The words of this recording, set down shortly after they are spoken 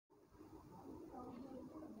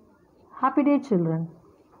Happy day, children.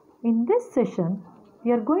 In this session,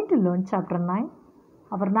 we are going to learn Chapter 9,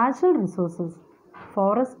 our natural resources,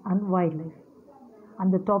 forest and wildlife.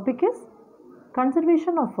 And the topic is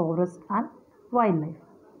conservation of forest and wildlife.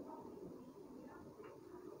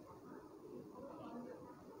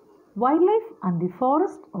 Wildlife and the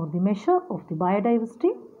forest are the measure of the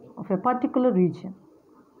biodiversity of a particular region.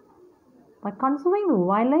 By conserving the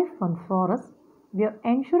wildlife and forest, we are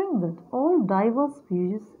ensuring that all diverse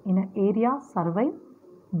species in an area survive,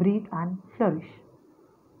 breed and flourish.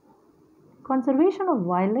 Conservation of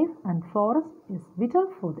wildlife and forest is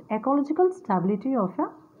vital for the ecological stability of a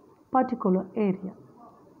particular area.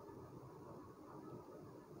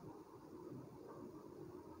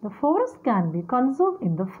 The forest can be conserved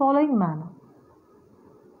in the following manner.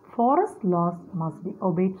 Forest laws must be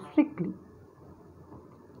obeyed strictly.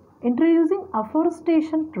 Introducing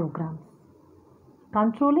afforestation programs.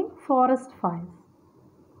 Controlling forest fires.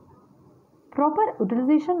 Proper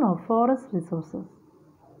utilization of forest resources.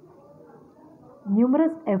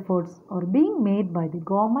 Numerous efforts are being made by the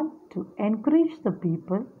government to encourage the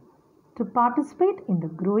people to participate in the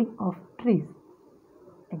growing of trees.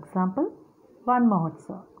 Example, Van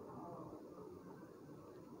Mahotsav.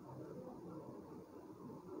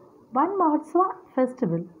 Van Mahotsav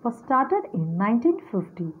festival was started in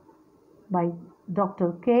 1950 by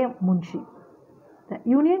Dr. K. Munshi, the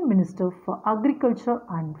Union Minister for Agriculture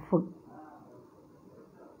and Food.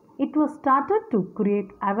 It was started to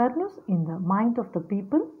create awareness in the mind of the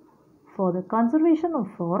people for the conservation of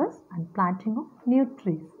forests and planting of new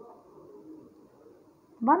trees.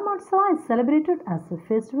 Van Mahotsav is celebrated as a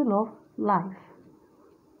festival of life.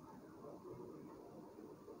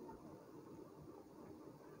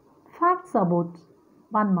 Facts about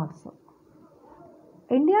Van Mahotsav.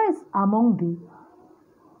 India is among the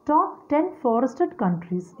top 10 forested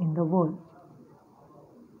countries in the world.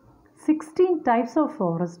 16 types of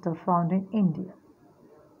forests are found in India.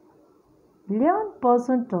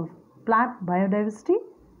 11% of plant biodiversity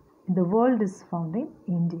in the world is found in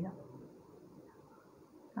India.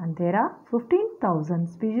 And there are 15,000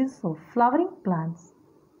 species of flowering plants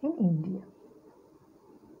in India.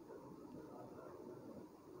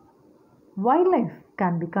 Wildlife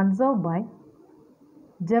can be conserved by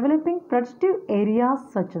developing protective areas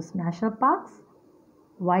such as national parks,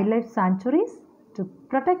 wildlife sanctuaries to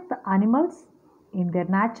protect the animals in their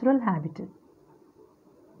natural habitat.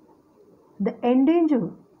 The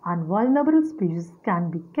endangered and vulnerable species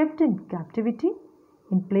can be kept in captivity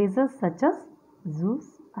in places such as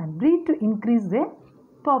zoos and breed to increase their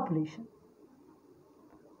population.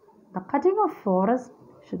 The cutting of forests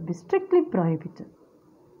should be strictly prohibited.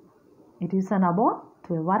 It is an abhor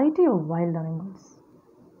to a variety of wild animals.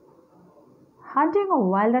 Hunting of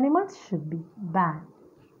wild animals should be banned.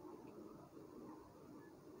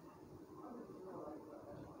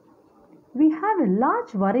 We have a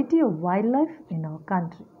large variety of wildlife in our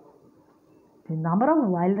country. The number of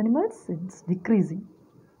wild animals is decreasing.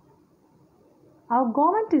 Our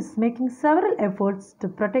government is making several efforts to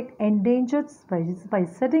protect endangered species by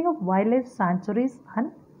setting up wildlife sanctuaries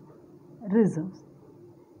and reserves.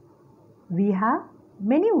 We have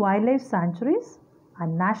many wildlife sanctuaries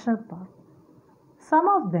and national parks. Some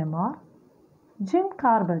of them are Jim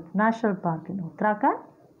Corbett National Park in Uttarakhand,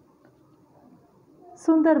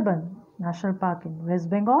 Sundarban National Park in West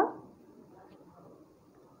Bengal,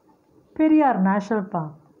 Periyar National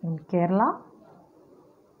Park in Kerala,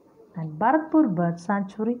 and Bharatpur Bird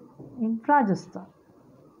Sanctuary in Rajasthan.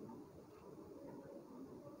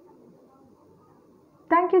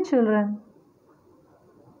 Thank you, children.